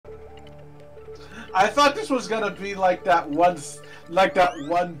I thought this was gonna be like that one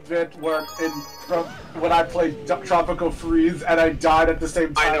bit where from when I played Tropical Freeze and I died at the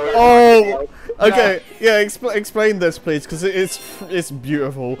same time. Oh, okay. Yeah, explain this, please, because it's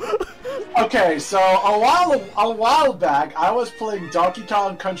beautiful. Okay, so a while back, I was playing Donkey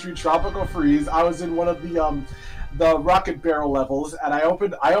Kong Country Tropical Freeze. I was in one of the rocket barrel levels, and I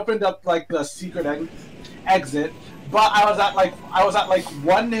opened up like the secret exit, but I was at like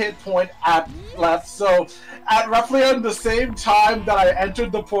 1 hit point left. So at roughly on the same time that I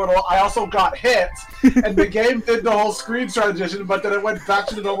entered the portal, I also got hit, and the game did the whole screen transition, but then it went back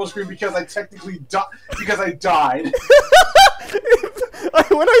to the normal screen because I technically died.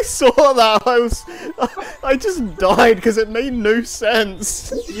 When I saw that, I just died because it made no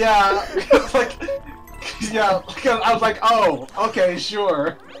sense. Yeah, I was like, oh, okay,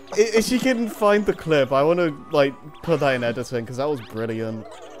 sure. If you can find the clip, I want to like put that in editing because that was brilliant.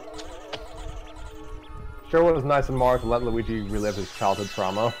 Sure was nice and Mario to let Luigi relive his childhood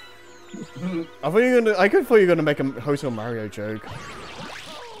trauma. I thought you were gonna make a Hotel Mario joke.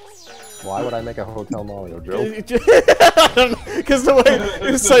 Why would I make a Hotel Mario joke? Because the way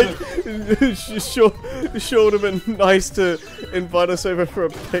it's like, sure would have been nice to invite us over for a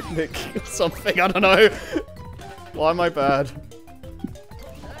picnic or something. I don't know. Why am I bad?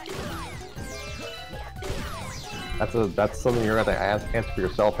 That's something you're gonna have to answer for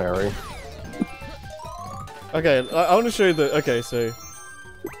yourself, Harry. Okay, I want to show you the. Okay, so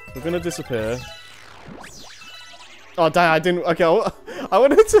we're gonna disappear. Oh damn! I didn't. Okay, I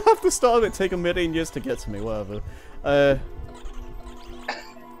wanted to have the start of it take a million years to get to me. Whatever. Yeah,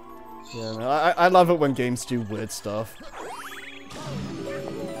 no, I love it when games do weird stuff.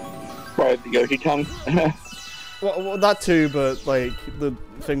 Right, the Yoshi tongue. Well, that too, but like the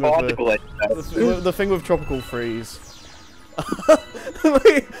thing with the thing with Tropical Freeze.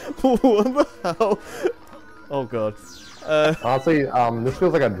 Wait, what the hell? Oh god. Honestly, this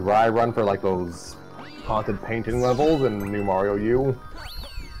feels like a dry run for like those haunted painting levels in New Mario U.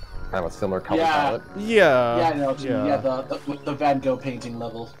 Kind of a similar color palette. Yeah. Yeah, I know. Yeah, the Van Gogh painting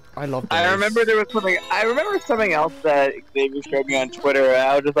level. I love those. I remember there was something. I remember something else that they showed me on Twitter.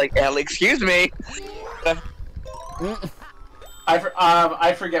 I was just like, "Excuse me."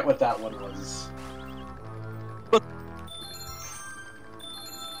 I forget what that one was.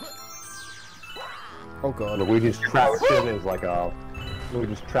 Oh god. Luigi's traction is like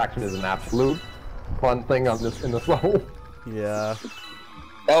Luigi's traction is an absolute fun thing on in this level. Yeah.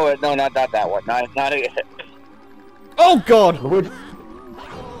 Oh no, not that one. Not again. Oh god! Luigi.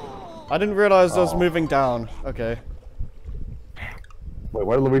 I didn't realize I was moving down. Okay. Wait,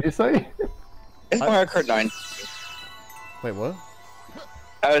 what did Luigi say? It's Mario Kart 9. Wait, what?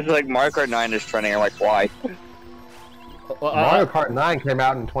 I was like, Mario Kart 9 is trending. I'm like, why? Well, Mario Kart 9 came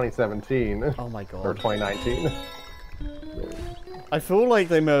out in 2017. Oh my god. Or 2019. I feel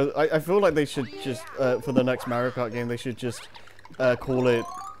like I feel like they should just for the next Mario Kart game they should just call it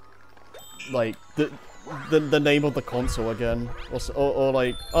like the name of the console again, or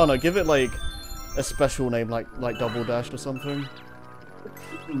like oh no, give it like a special name like Double Dash or something.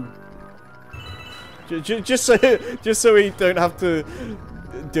 Just so we don't have to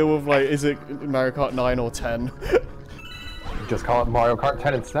deal with like is it Mario Kart 9 or 10. Just call it Mario Kart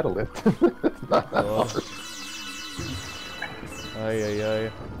 10 and settle it.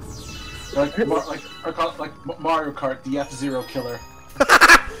 Ay. Like Mario Kart, the F-Zero killer.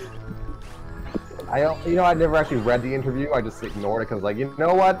 I never actually read the interview. I just ignored it because, like, you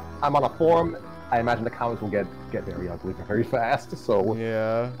know what? I'm on a forum. I imagine the comments will get very ugly very fast. So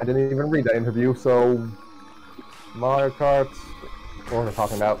yeah, I didn't even read that interview. So Mario Kart, what was I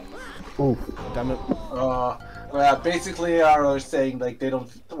talking about? Oof. Damn it. Basically, they're saying like they don't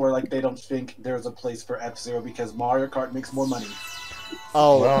think there's a place for F-Zero because Mario Kart makes more money.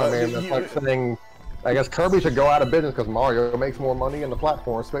 Oh, well, I mean, that's like saying, I guess Kirby should go out of business because Mario makes more money in the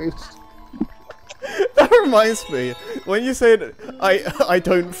platform space. That reminds me, when you said I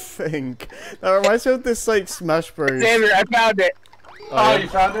don't think, that reminds me of this like Smash Bros. Xavier, I found it. Oh, you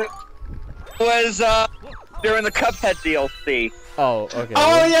found it? It was during the Cuphead DLC. Oh, okay.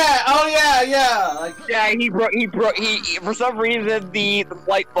 Oh yeah. Like yeah, he for some reason the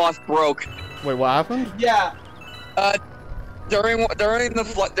flight boss broke. Wait, what happened? Yeah. During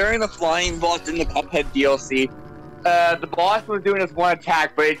the flying boss in the Cuphead DLC, the boss was doing his one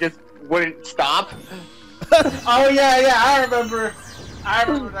attack, but it just wouldn't stop. Oh yeah, I remember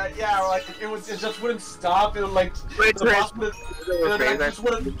that. Yeah, like it just wouldn't stop. It would like the boss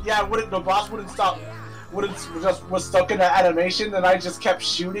wouldn't. The boss wouldn't stop. Was stuck in that animation, and I just kept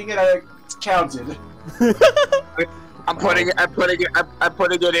shooting, and I counted. I'm putting it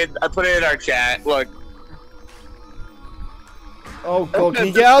in our chat. Look. Oh god, can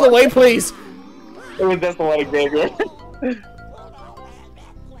you get out of the way, please? It was just one Xavier.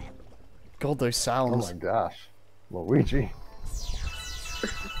 God, those Oh sounds. my gosh, Luigi.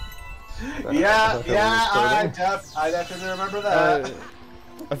 Yeah, I definitely remember that.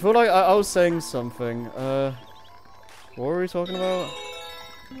 I feel like I was saying something. What were we talking about?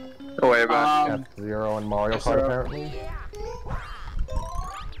 Oh, wait, man. F-Zero and Mario Kart, apparently.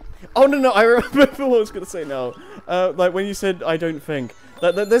 Oh no, I remember what I was gonna say now. Like when you said I don't think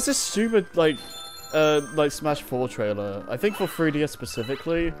there's this stupid like Smash 4 trailer. I think for 3DS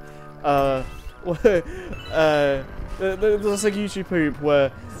specifically. Where, there's like YouTube poop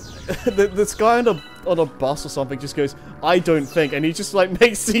where this guy on a bus or something just goes, I don't think, and he just like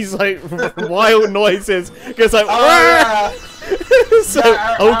makes these like wild noises. Goes like, yeah. So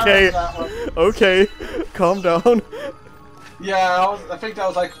I okay, calm down. Yeah, I think that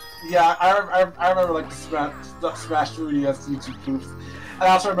was like, yeah, I remember like the Smash 3DS YouTube poofs, and I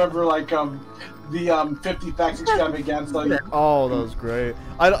also remember like the 50 Facts Extravaganza. Like, oh, that was great.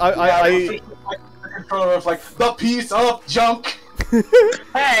 I controller of like the piece of junk.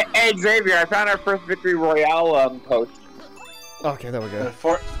 Hey, Xavier! I found our first Victory Royale post. Okay, there we go.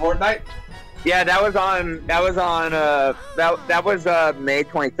 Fortnite. Yeah, that was on May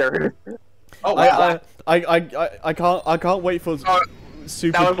 23rd. Oh wow! I can't wait for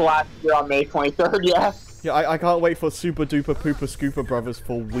super. That was last year on May 23rd. Yeah. Yeah, I can't wait for Super Duper Pooper Scooper Brothers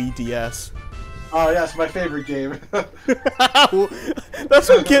for Wii DS. Oh yeah, it's my favorite game. That's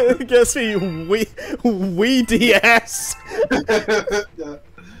what gets me. Wii DS. Yeah.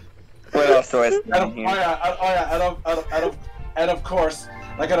 What else do I see and of course,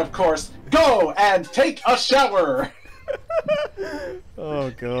 go and take a shower.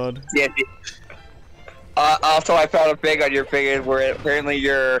 Oh god. Yeah. Also, I found a thing on your thing where apparently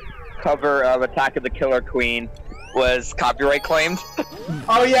your cover of Attack of the Killer Queen was copyright claimed.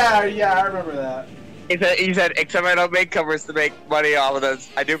 Oh yeah, I remember that. He said, except I don't make covers to make money off of this.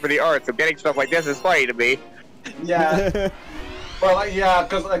 I do for the art, so getting stuff like this is funny to me. Yeah. Well, like, yeah,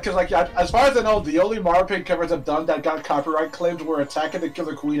 because as far as I know, the only Mario Paint covers I've done that got copyright claimed were Attack of the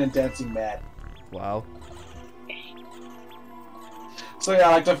Killer Queen and Dancing Mad. Wow. So yeah,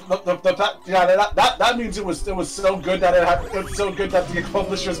 like that means it was so good that it was so good that the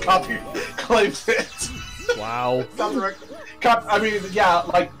publisher's copy claims it. Wow. I mean, yeah,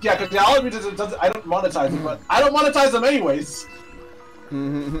 because the only reason I don't monetize them, but I don't monetize them anyways.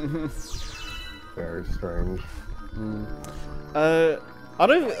 Very strange. I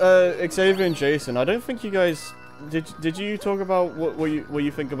don't. Xavier and Jason, I don't think you guys did you talk about what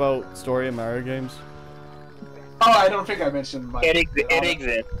you think about story in Mario games? Oh, I don't think I mentioned my. It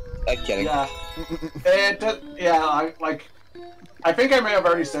exists. I'm kidding. Yeah. I think I may have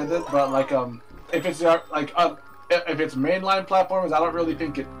already said it, but if it's if it's mainline platforms, I don't really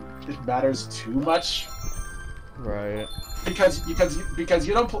think it matters too much. Right. Because you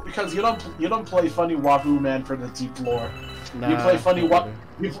don't play Funny Wahoo Man for the deep lore. Nah, you play Funny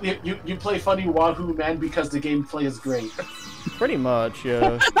you play Funny Wahoo Man because the gameplay is great. Pretty much,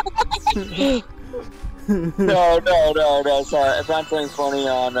 yeah. No. Sorry, I found something funny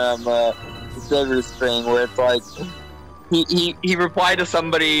on Xavier's thing where it's like he replied to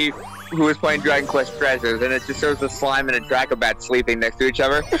somebody who was playing Dragon Quest Treasures, and it just shows a slime and a Dracobat sleeping next to each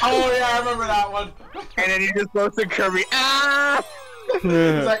other. Oh yeah, I remember that one. And then he just goes to Kirby. Ah!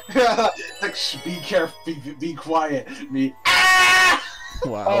 It's like shh, be careful, be quiet. Me. Ah!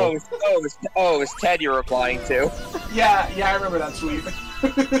 Wow. It's Ted you're replying to. Yeah, I remember that tweet.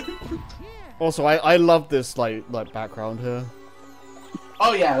 Also, I love this like background here.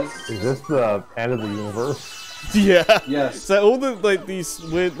 Oh yeah. Is this the end of the universe? Yeah. Yes. So all the these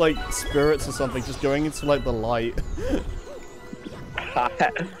weird spirits or something just going into the light.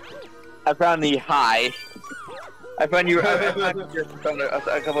 I found the high. I found your Persona,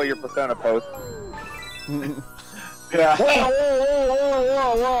 a couple of your Persona posts. Yeah.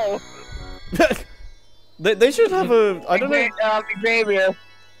 Whoa! They should have a I don't know. Xavier.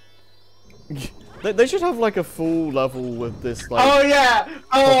 They should have a full level with this Oh yeah!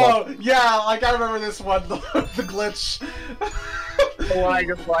 Oh yeah! I remember this one, the glitch. The one I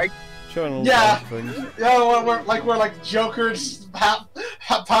just liked. Showing all Yeah. things. Yeah, where Joker's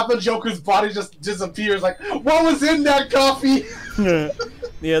Papa Joker's body just disappears. Like, what was in that coffee? Yeah,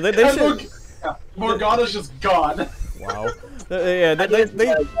 they should. Morgana's just gone. Wow. Yeah,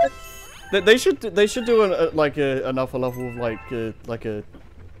 they should do another level of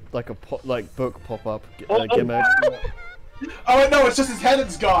book pop up gimmick. Oh no, it's just his head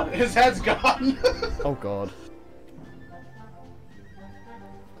is gone. His head's gone. Oh god.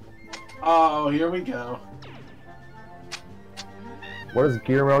 Oh, here we go. What does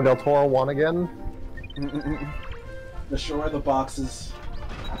Guillermo del Toro want again? Destroy the boxes.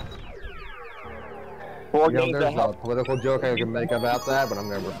 Four You know, games there's to a help. political joke I can make about that, but I'm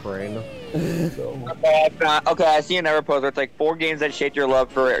gonna refrain. So. Okay, I see another post where it's like 4 games that shaped your love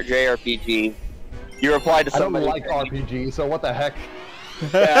for JRPG. You replied to I don't somebody. like RPG, so what the heck?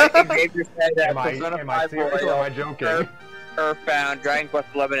 Yeah, I think Dave just said that Am I Persona 5 serious or am I Royal, joking? Earthbound, Dragon Quest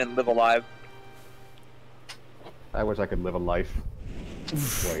 11, and Live Alive. I wish I could live a life.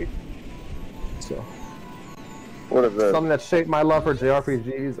 Wait. So. What is it? Something that shaped my love for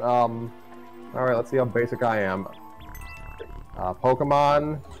JRPGs. Alright, let's see how basic I am.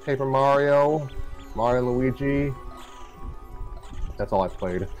 Pokemon, Paper Mario, Mario and Luigi. That's all I've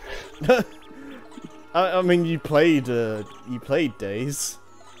played. I mean, you played Days.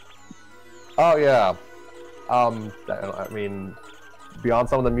 Oh yeah. I mean, beyond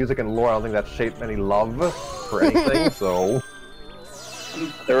some of the music and lore, I don't think that shaped any love for anything. So.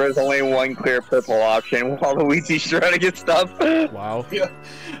 There is only one clear purple option while Luigi's trying to get stuff. Wow. Yeah.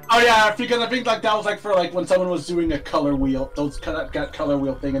 Oh yeah, because I think like that was like for like when someone was doing a color wheel, those kind of got color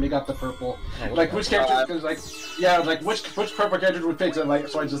wheel thing, and they got the purple. Oh, Like which character? Cause like yeah, like which purple character would pick? And like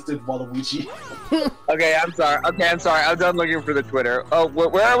so I just did Waluigi. Okay, I'm sorry. I'm done looking for the Twitter. Oh,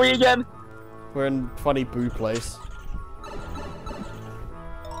 where are we again? We're in funny boo place.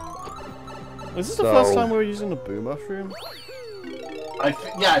 Is this the first time we're using the boo mushroom?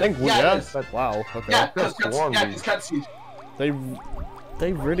 Yeah, I think we- yeah, Yeah. it is. Wow. Okay. Yeah, That's because warm, yeah, dude. it's cutscene.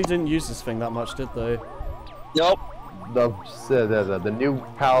 They really didn't use this thing that much, did they? Nope. The new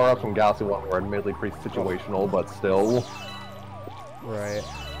power-ups from Galaxy 1 were admittedly pretty situational, but still. Right.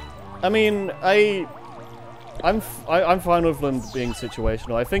 I mean, I'm fine with them being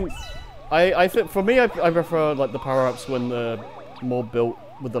situational. I think, for me, I prefer like the power-ups when they're more built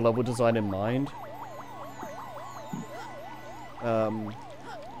with the level design in mind.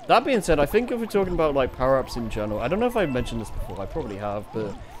 That being said, I think if we're talking about like power-ups in general, I don't know if I've mentioned this before. I probably have,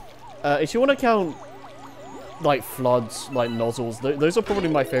 but if you want to count like floods, like nozzles, those are probably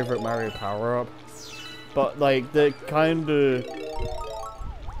my favorite Mario power-up. But like they're kind of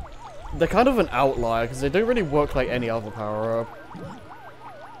an outlier because they don't really work like any other power-up.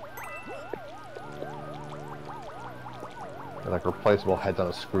 They're like replaceable heads on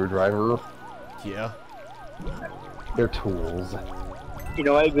a screwdriver. Yeah. They're tools. You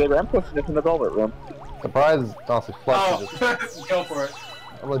know what, Xavier? I'm pushing this in the velvet room. Surprised, honestly, Flood Oh, just, go for it.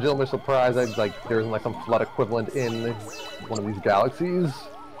 I'm legitimately surprised that like there isn't like some Flood equivalent in one of these galaxies.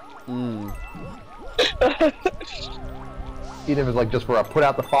 Mm. Even if it's like just for a put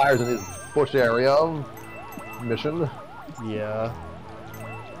out the fires in this bush area mission. Yeah.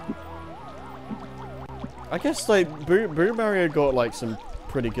 I guess like Boo Mario got like some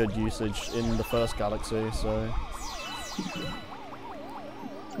pretty good usage in the first galaxy, so.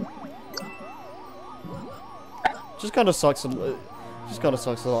 Just kind of sucks. Just kind of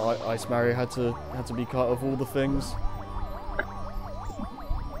sucks that Ice Mario had to be cut of all the things.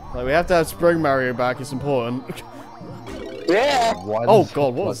 Like we have to have Spring Mario back. It's important. Yeah. Oh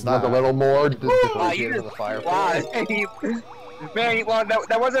god, what was that? A little more Wow, differentiated in the fire. Wow. Man, well,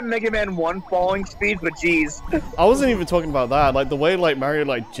 that wasn't Mega Man 1 falling speed, but jeez. I wasn't even talking about that. Like the way like Mario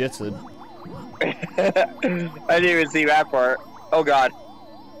like jittered. I didn't even see that part. Oh god.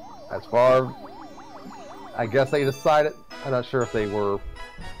 As far, I guess they decided. I'm not sure if they were.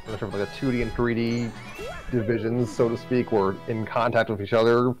 I'm not sure if like a 2D and 3D divisions, so to speak, were in contact with each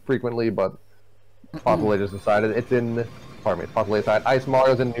other frequently, but possibly just decided it's in. Pardon me. It's possibly decided Ice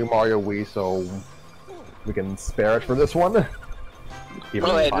Mario's in New Mario Wii, so we can spare it for this one. Even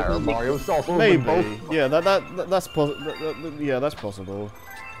Oh, though yeah, Fire this is- Mario's also in Maybe. both. Yeah, yeah, that's possible.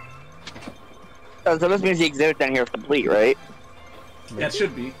 So this means the exhibit down here is complete, right? Yeah, it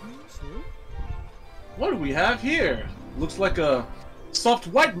should be. What do we have here? Looks like a soft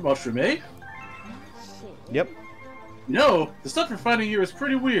white mushroom, eh? Yep. No, the stuff we're finding here is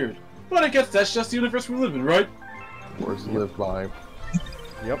pretty weird. But I guess that's just the universe we live in, right? Words to live by.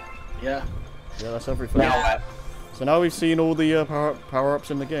 Yep. Yeah. Yeah, that's everything. Now, So now we've seen all the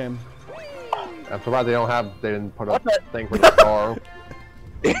power-ups in the game. I'm surprised they didn't put a What the- thing for the star.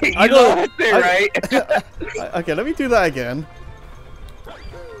 you I know know- that thing, right? Okay, let me do that again.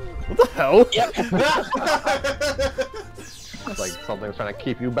 What the hell? Yep. It's like something's trying to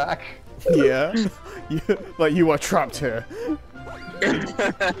keep you back. Yeah. Like you are trapped here.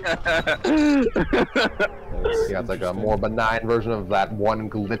 Yeah, it's like a more benign version of that one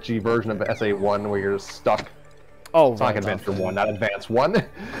glitchy version of SA1 where you're stuck. Oh, Sonic right, Adventure okay. 1, not Advance 1,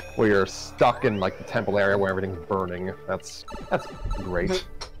 where you're stuck in like the temple area where everything's burning. That's great.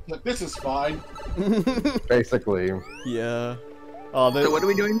 Like, this is fine. Basically. Yeah. Oh, So what are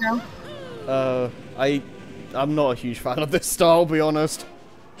we doing now? I'm not a huge fan of this style, I'll be honest.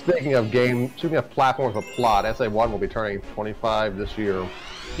 Speaking of platforms with plot, SA1 will be turning 25 this year.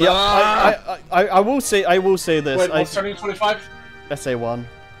 Yeah, I will say this. Wait, what's turning 25? SA1.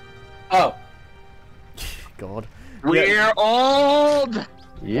 Oh. God. We're old.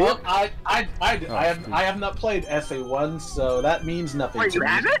 Yep. Well, I have not played SA1, so that means nothing Wait, to you me.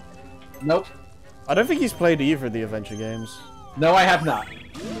 haven't? Nope. I don't think he's played either of the adventure games. No, I have not.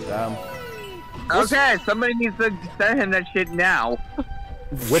 Damn. Okay, somebody needs to send him that shit now.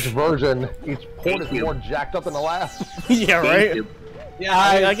 Which version? Each port is more jacked up than the last. Yeah, right? GameCube. Yeah,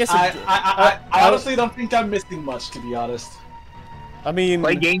 I guess I honestly don't think I'm missing much, to be honest. I mean,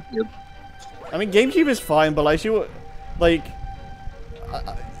 Play GameCube. GameCube is fine, but like,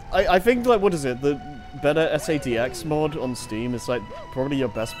 I think, like, what is it? The better SADX mod on Steam is, like, probably your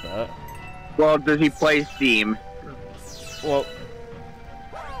best bet. Well, does he play Steam? Well,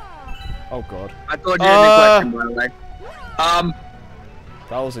 oh god. I thought you had a question, by the way.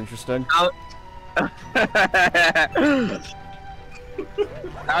 That was interesting. I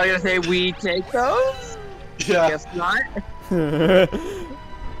was gonna say we take those. Yeah. Guess not. I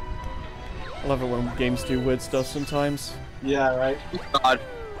love it when games do weird stuff sometimes. Yeah, right. God.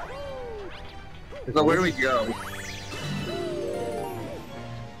 So where do we go?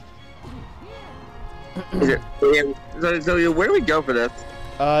 So where do we go for this?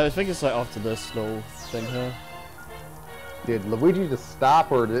 I think it's like after this little thing here. Did Luigi just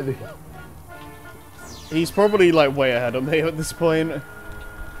stop, or did he? He's probably like way ahead of me at this point.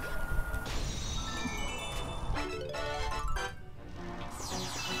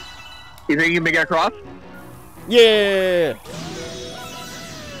 You think you can get across? Yeah.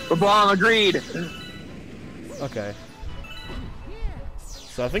 The bomb agreed. Okay.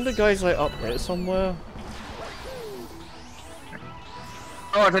 So I think the guy's like up here somewhere.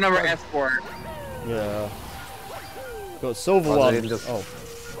 Oh, it's another escort. Yeah. Got silver Oh, one. they didn't just- Oh.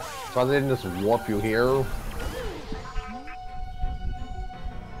 So they didn't just warp you here.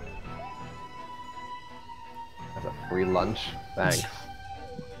 That's a free lunch. Thanks.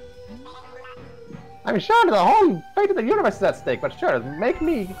 I mean, sure, the whole fate of the universe is at stake, but sure, make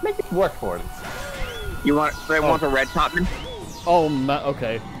me work for it. You want? They want the red topman? Oh man.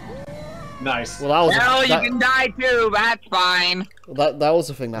 Okay. Nice. Well, that was. Well, that, you can die too. That's fine. that was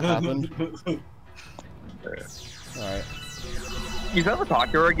the thing that happened. Alright. You ever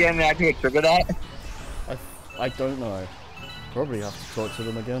talk to her again and actually trigger that? I don't know. Probably have to talk to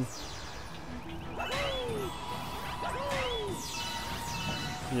them again.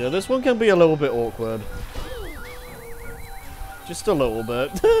 Yeah, this one can be a little bit awkward. Just a little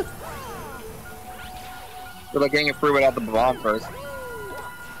bit. We're like getting it through without the bomb first.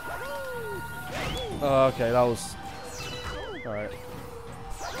 Okay, that was... Alright.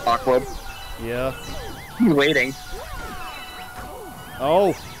 Awkward. Yeah. He's waiting.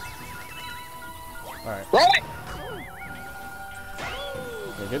 Oh! Alright. Right.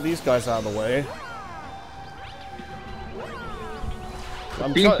 Okay, get these guys out of the way.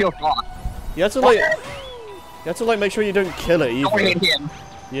 Being still fought. You have to like make sure you don't kill it Don't hit either. him.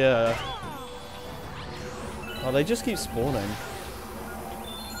 Yeah. Oh, they just keep spawning.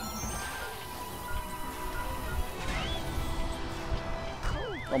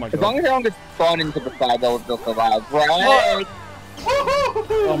 Oh my As god. long as they don't get spawned into the side, they'll survive. Right.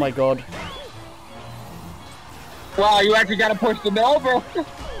 Oh my god. Wow, you actually gotta push them over.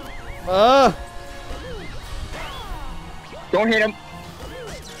 Ah! Don't hit him.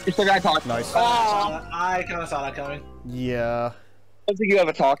 You still gotta talk. Nice. I kind of saw that coming. Yeah. I don't think you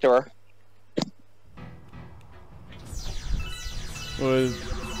ever talked to her. Was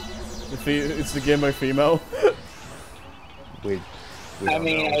it's the Gearmo female? We I don't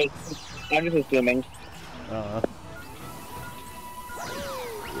mean, know. I'm just assuming. Uh,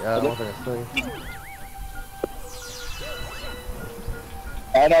 Yeah, I don't think it's thing.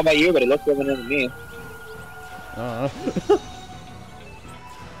 I don't know about you, but it looks feminine to me.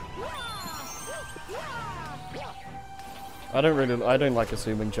 I don't like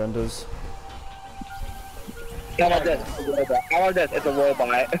assuming genders. How about this? How about this? It's a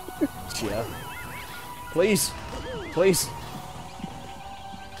robot. Yeah. Please. Please.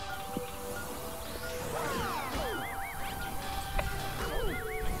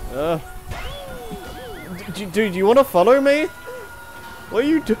 Dude, you want to follow me? What are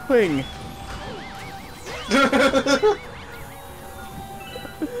you doing?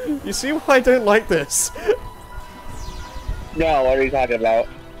 You see why I don't like this? No, what are you talking about?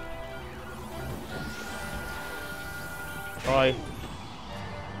 Hi.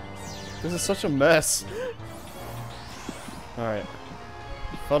 This is such a mess. Alright.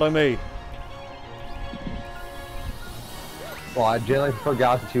 Follow me. Well, I generally prefer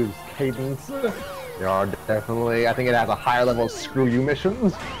Galaxy 2's cadence. There are definitely, I think it has a higher level of screw you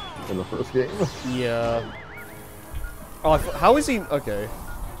missions than the first game. Yeah. Oh, how is he? Okay.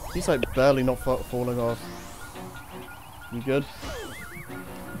 He's like barely not falling off. You good?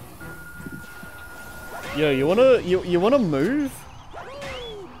 Yo, you wanna move?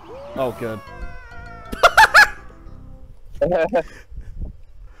 Oh, good.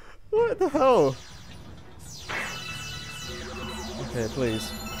 What the hell? Okay,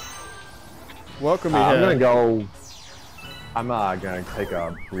 please. Welcome me here. I'm gonna go. I'm gonna take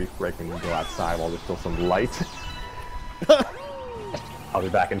a brief break and go outside while there's still some light. I'll be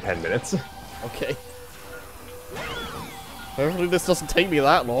back in 10 minutes. Okay. Hopefully this doesn't take me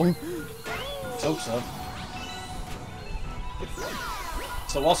that long. Let's hope so.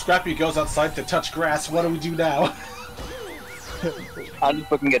 So while Scrappy goes outside to touch grass, what do we do now? I'm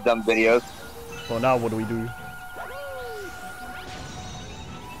just looking at dumb videos. Well, now what do we do?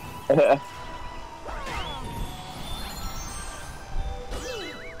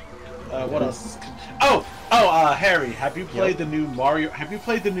 What else? Harry, have you played the new Mario? Have you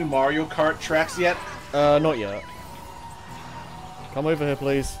played the new Mario Kart tracks yet? Not yet. Come over here,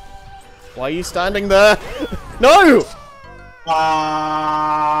 please. Why are you standing there? No!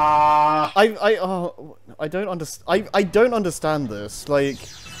 I don't understand. I don't understand this. Like,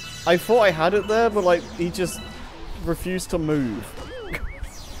 I thought I had it there, but like he just refused to move.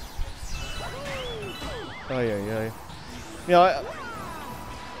 Oh yeah. Yeah.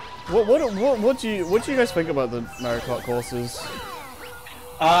 What do you guys think about the Mario Kart courses?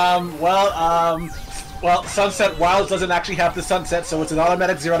 Well, Sunset Wilds doesn't actually have the sunset, so it's an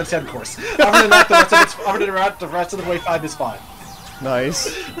automatic 0 out of 10 course. Other than that, the rest of the way 5 is fine. Nice.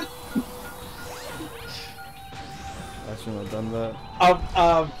 I shouldn't have done that.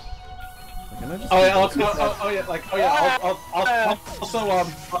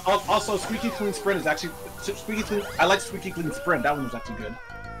 Also, Squeaky Clean Sprint is actually I like Squeaky Clean Sprint. That one was actually good.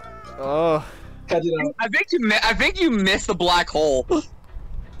 Oh. I think you missed the black hole.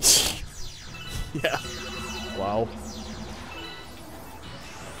 Yeah. Wow.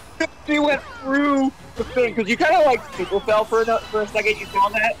 You went through the thing because you kind of like super fell for a second. You saw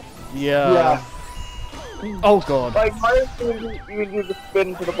that? Yeah. Oh god. Like Mario even use the spin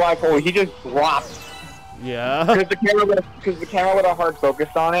into the black hole. He just dropped. Yeah. Because the camera would have hard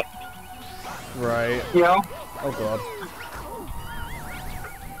focused on it. Right. You know? Oh god.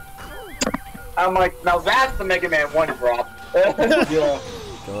 I'm like, now that's the Mega Man 1 drop. Yeah.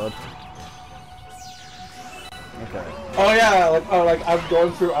 God. Okay. Oh yeah, I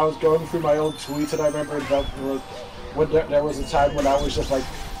was going through my old tweets, and I remember that there was a time when I was just like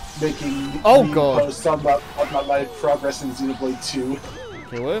making posts on my progress in Xenoblade 2.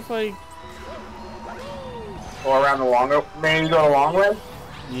 Okay, what if I go around the long way? Man, you go the long way?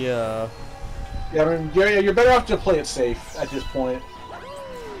 Yeah. Yeah, I mean, you're better off to play it safe at this point.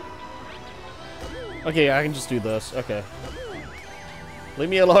 Okay, I can just do this. Okay. Leave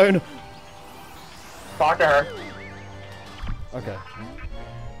me alone. Talk to her. Okay.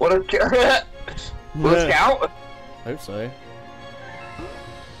 What a scout? Hope so.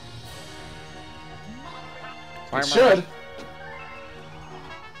 It should.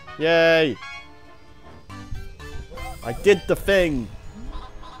 Yay! I did the thing.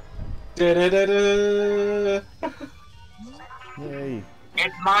 Da-da-da-da. Yay!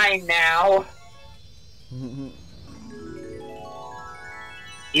 It's mine now.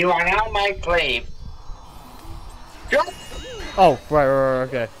 You are now my slave. Jump! Oh, right,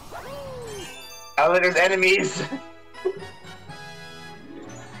 okay. Oh, there's enemies.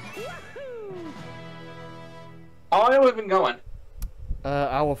 How long have we been going?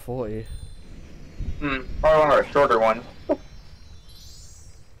 Hour 40. Probably one of our shorter ones.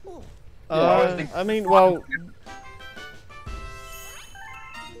 I mean, well,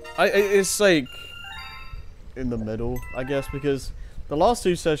 it's like in the middle, I guess, because the last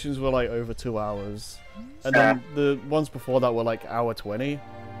 2 sessions were like over 2 hours, and then the ones before that were like hour 20.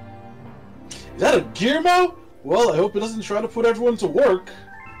 Is that a Gearmo? Well, I hope it doesn't try to put everyone to work.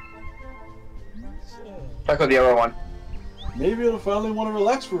 Check out the other one. Maybe it'll finally want to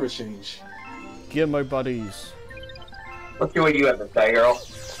relax for a change. Gearmo buddies. Let's see what you have to say, girl.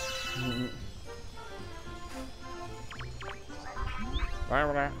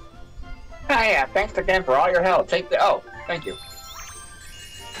 Yeah, thanks again for all your help. Take the thank you.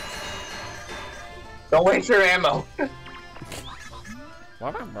 Don't waste your ammo.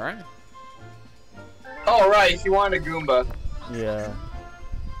 Oh right, she wanted a Goomba. Yeah.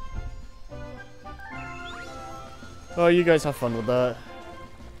 Oh, you guys have fun with that.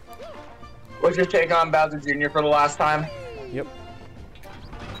 What's your take on Bowser Jr. for the last time? Yep.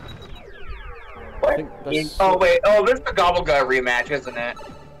 What? That's... Oh wait, oh this is the Gobble Gut rematch, isn't it?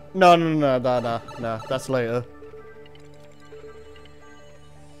 No, that's later.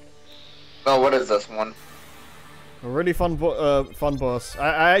 Oh, what is this one? A really fun boss.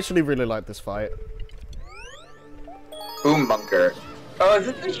 I actually really like this fight. Boom Bunker. Oh, is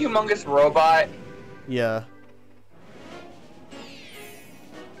this the humongous robot? Yeah.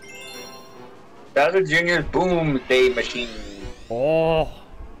 Bowser Jr.'s Boom Day Machine. Oh.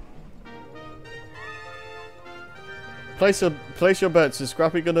 Place your bets. Is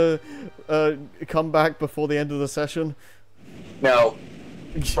Scrappy gonna come back before the end of the session? No.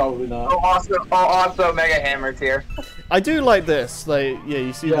 Probably not. Oh, also Mega Hammer's here. I do like this. Like, yeah,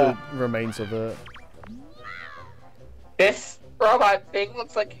 you see the remains of it. This robot thing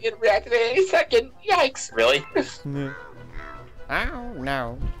looks like it can react at any second. Yikes! Really? Yeah. Ow,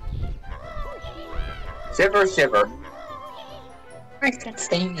 no. Shiver, shiver. I sense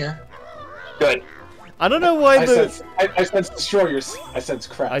danger. Good. I don't know why I sense destroyers. I sense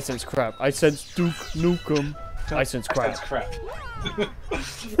crap. I sense crap. I sense Duke Nukem. I sense crap. I sense crap.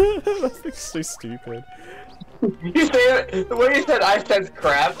 That's so stupid. You say it, the way you said I sense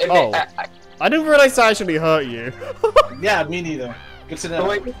crap. It Oh. I didn't realize I actually hurt you. Yeah, me neither. Good to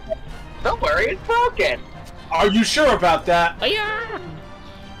know. Don't worry, it's broken. Are you sure about that? Oh, yeah.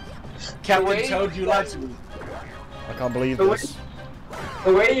 Captain Toad, you lied to me. I can't believe this.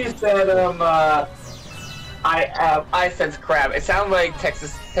 The way you said I sense crap. It sounded like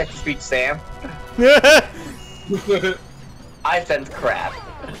Texas Speech Sam. I sense crap.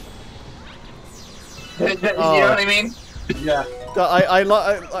 You know what I mean? Yeah.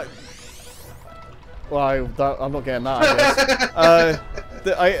 Well, I'm not getting that, I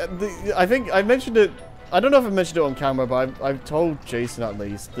guess. I think I mentioned it. I don't know if I mentioned it on camera, but I've told Jason at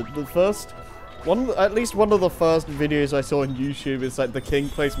least that at least one of the first videos I saw on YouTube is like the King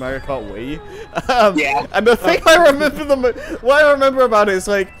plays Mario Kart Wii. Yeah. And the thing what I remember about it is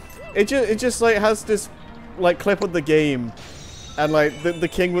like it just like has this like clip of the game. And like the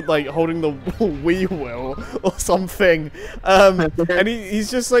king with like holding the Wii wheel or something, and he's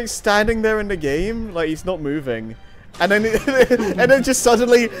just like standing there in the game, like he's not moving, and then and then just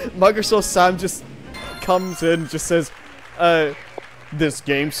suddenly Microsoft Sam just comes in, and just says, "This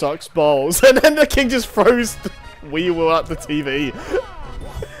game sucks balls," and then the king just throws the Wii wheel at the TV.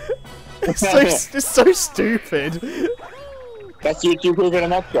 It's so stupid. That's YouTube in a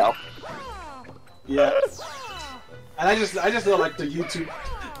nutshell. Yeah. And I just feel like the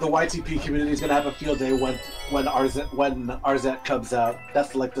YTP community is gonna have a field day when RZ comes out.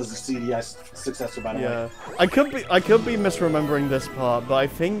 That's like the CDI successor, by the way. I could be misremembering this part, but I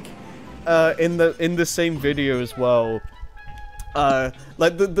think in the same video as well,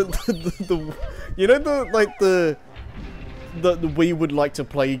 like the you know the We Would Like to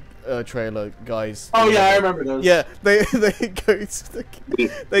Play trailer, guys. Oh yeah, I remember those. Yeah, they go to the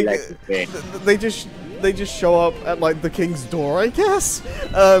they just show up at like the king's door, I guess.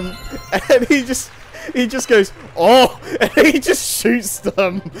 And he just goes, "Oh," and he just shoots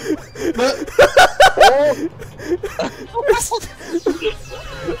them.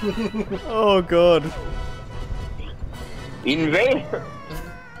 Oh god. Invader.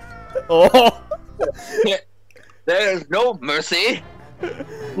 Oh. There's no mercy.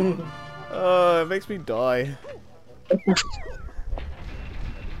 It makes me die.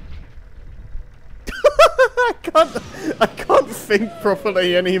 I can't think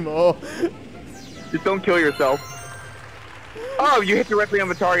properly anymore. Just don't kill yourself. Oh, you hit directly on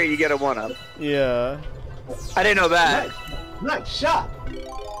the target, you get a 1-up. Yeah. I didn't know that. Nice shot.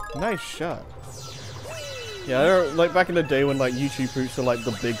 Nice shot. Yeah, I don't, like back in the day when like YouTube groups were like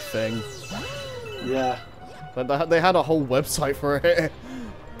the big thing. Yeah. But they had a whole website for it.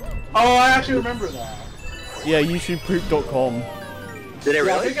 Oh, I actually remember that. Yeah, YouTubepoop.com. Did it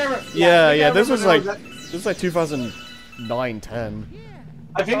really? Yeah, this was like 2009, 10.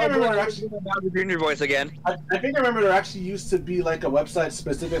 I think I remember actually. Junior voice again. I think I remember there actually used to be like a website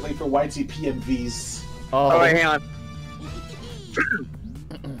specifically for YTPMVs. Oh, wait, hang on.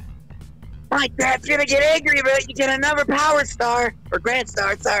 My dad's gonna get angry, but you get another Power Star or Grand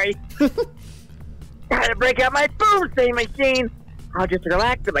Star. Sorry. Gotta break out my boomsday machine. I'll just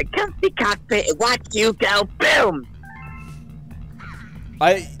relax in my comfy cockpit and watch you go boom.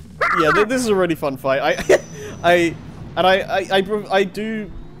 This is a really fun fight. I do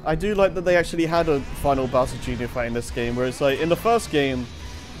like that they actually had a final Bowser Jr. fight in this game, whereas like in the first game,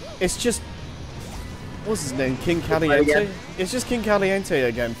 it's just what's his name, King Caliente. It's just King Caliente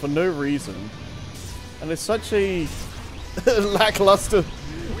again for no reason. And it's such a lackluster,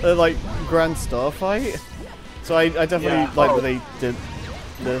 like, Grand Star fight. So I definitely like that they did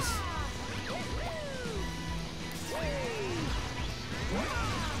this.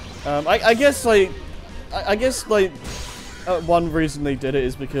 I guess one reason they did it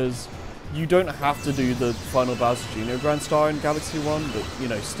is because you don't have to do the final Bowser Jr. Grand Star in Galaxy 1, but you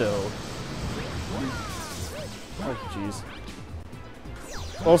know, still. Oh jeez.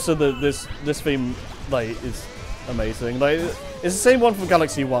 Also, this theme like is amazing. Like, it's the same one from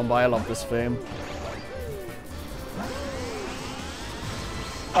Galaxy 1, but I love this theme.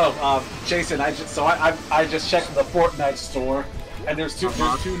 Oh, Jason, I just checked the Fortnite store, and there's two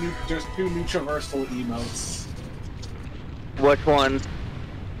new traversal emotes. Which ones?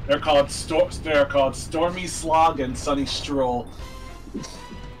 They're called Stormy Slog and Sunny Stroll.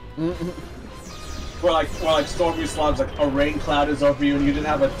 Where like Stormy Slog's like a rain cloud is over you and you didn't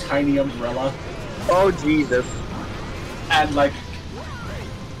have a tiny umbrella. Oh Jesus! And like,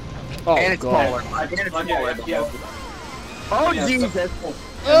 oh and it's god. taller. And it's taller. Yeah. Oh Yeah, Jesus!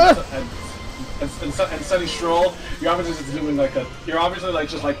 And Sunny Stroll, you're obviously just doing like you're obviously like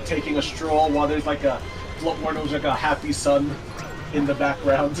just like taking a stroll while there's like a where there's like a happy sun in the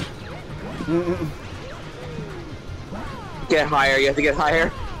background. Get higher. You have to get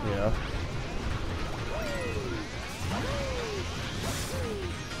higher. Yeah.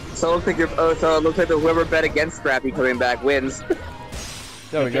 So it looks like so it looks like the whoever bet against Scrappy coming back wins.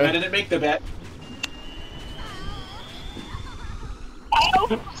 There we go. I didn't make the bet.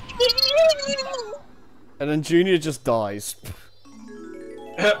 And then Junior just dies.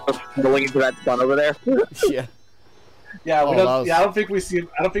 Going into that sun over there. Yeah. Yeah, Oh, I don't think we see him.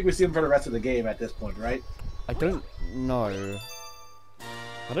 I don't think we see him for the rest of the game at this point, right? I don't know.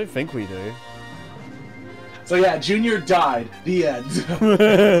 I don't think we do. So yeah, Junior died. The end.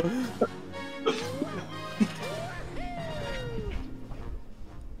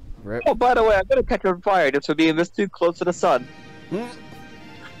 Rip. Oh, by the way, I'm gonna catch on fire just for being this too close to the sun.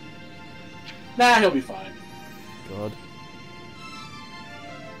 Nah, he'll be fine. God.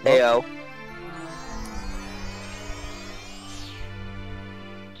 Ayo.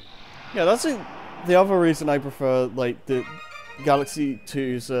 Yeah, that's the other reason I prefer like the Galaxy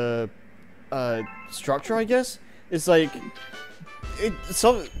 2's structure, I guess. It's like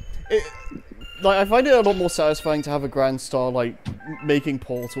like I find it a lot more satisfying to have a Grand Star like making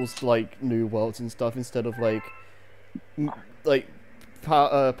portals to like new worlds and stuff instead of like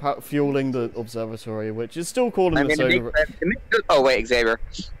fueling the observatory, which is still cool in the solar. Oh wait, Xavier.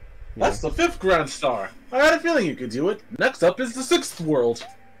 That's the 5th Grand Star. I had a feeling you could do it. Next up is the 6th world.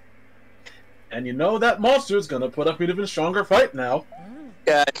 And you know that monster's gonna put up an even stronger fight now.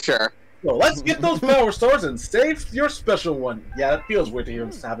 Yeah, sure. So let's get those power stars and save your special one. Yeah, it feels weird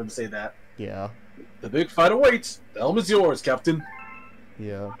to have him say that. Yeah. The big fight awaits. The helm is yours, Captain.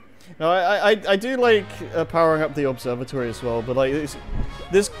 Yeah. No, I do like powering up the observatory as well, but like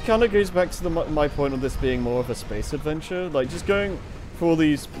this kind of goes back to my point of this being more of a space adventure. Like just going through all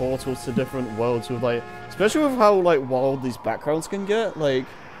these portals to different worlds with like, especially with how like wild these backgrounds can get. Like,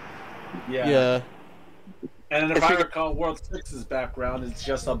 yeah. And if I recall, World 6's background is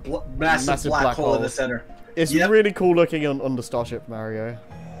just a massive black hole in the center. It's really cool looking on the Starship Mario.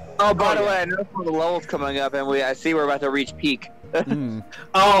 Oh, by the way, I know some of the levels coming up, and I see we're about to reach peak.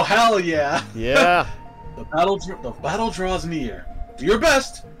 Oh, hell yeah! Yeah! The battle draws near. Do your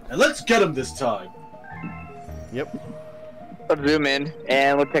best, and let's get him this time. Yep. Let's zoom in,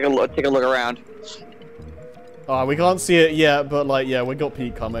 and we'll take a look around. Oh, we can't see it yet, but like, yeah, we got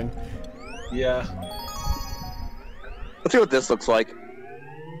peak coming. Yeah. Let's see what this looks like.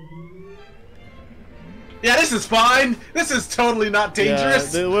 Yeah, this is fine. This is totally not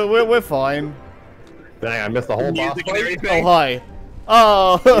dangerous. Yeah, we're fine. Dang, I missed the whole boss fight. Oh, hi.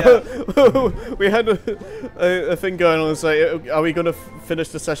 Oh, yeah. We had a thing going on. Say, are we going to finish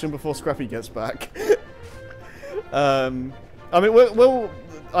the session before Scrappy gets back? I mean,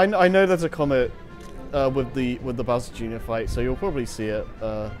 I know there's a comet with the Bowser Jr. fight, so you'll probably see it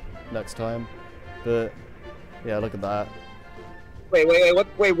next time. But yeah, look at that. Wait, look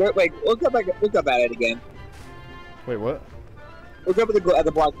up at it again. Wait, what? Look up at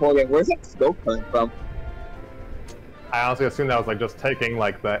the black hole again. Where's that smoke coming from? I honestly assume that was like just taking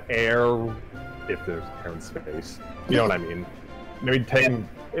like the air, if there's air in space. You know what I mean? Maybe taking,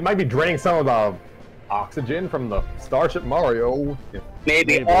 it might be draining some of the oxygen from the Starship Mario.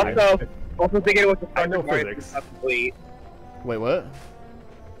 Maybe. Also thinking it was the I know Starship Mario physics. seems not complete. Wait, what?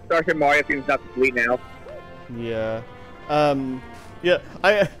 Starship Mario seems not complete now. Yeah. Yeah,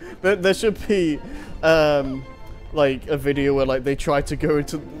 there should be, like a video where like they try to go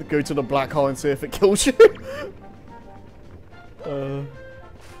to the black hole and see if it kills you.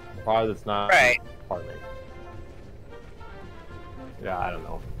 Probably that's not Right. part of it. Yeah, I don't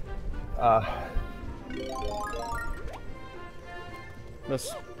know.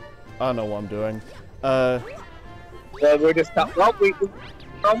 That's, I don't know what I'm doing. So we're just well, we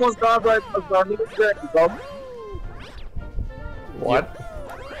almost got right. What?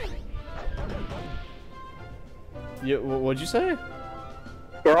 Yeah, what'd you say?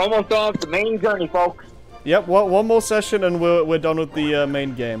 We're almost done with the main journey, folks. Yep, one more session and we're done with the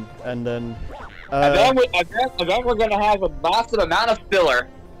main game, and then. And then we're gonna have a massive amount of filler.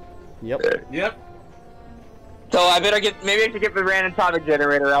 Yep. Yep. So maybe I should get the random topic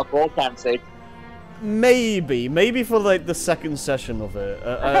generator out for old time's sake. Maybe for like the second session of it.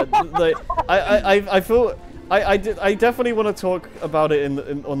 Like, I feel I definitely want to talk about it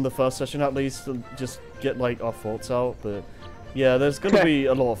on the first session at least, and just get like our thoughts out. But yeah, there's gonna be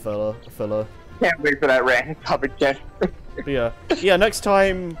a lot of filler. Can't wait for that random topic generator. Yeah. Next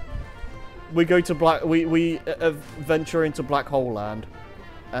time we go to we venture into Black Hole Land,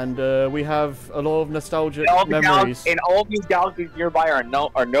 and we have a lot of nostalgic memories. And all these galaxies nearby are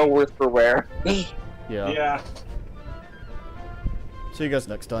no worse for wear. Yeah. Yeah. See you guys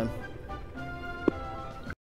next time.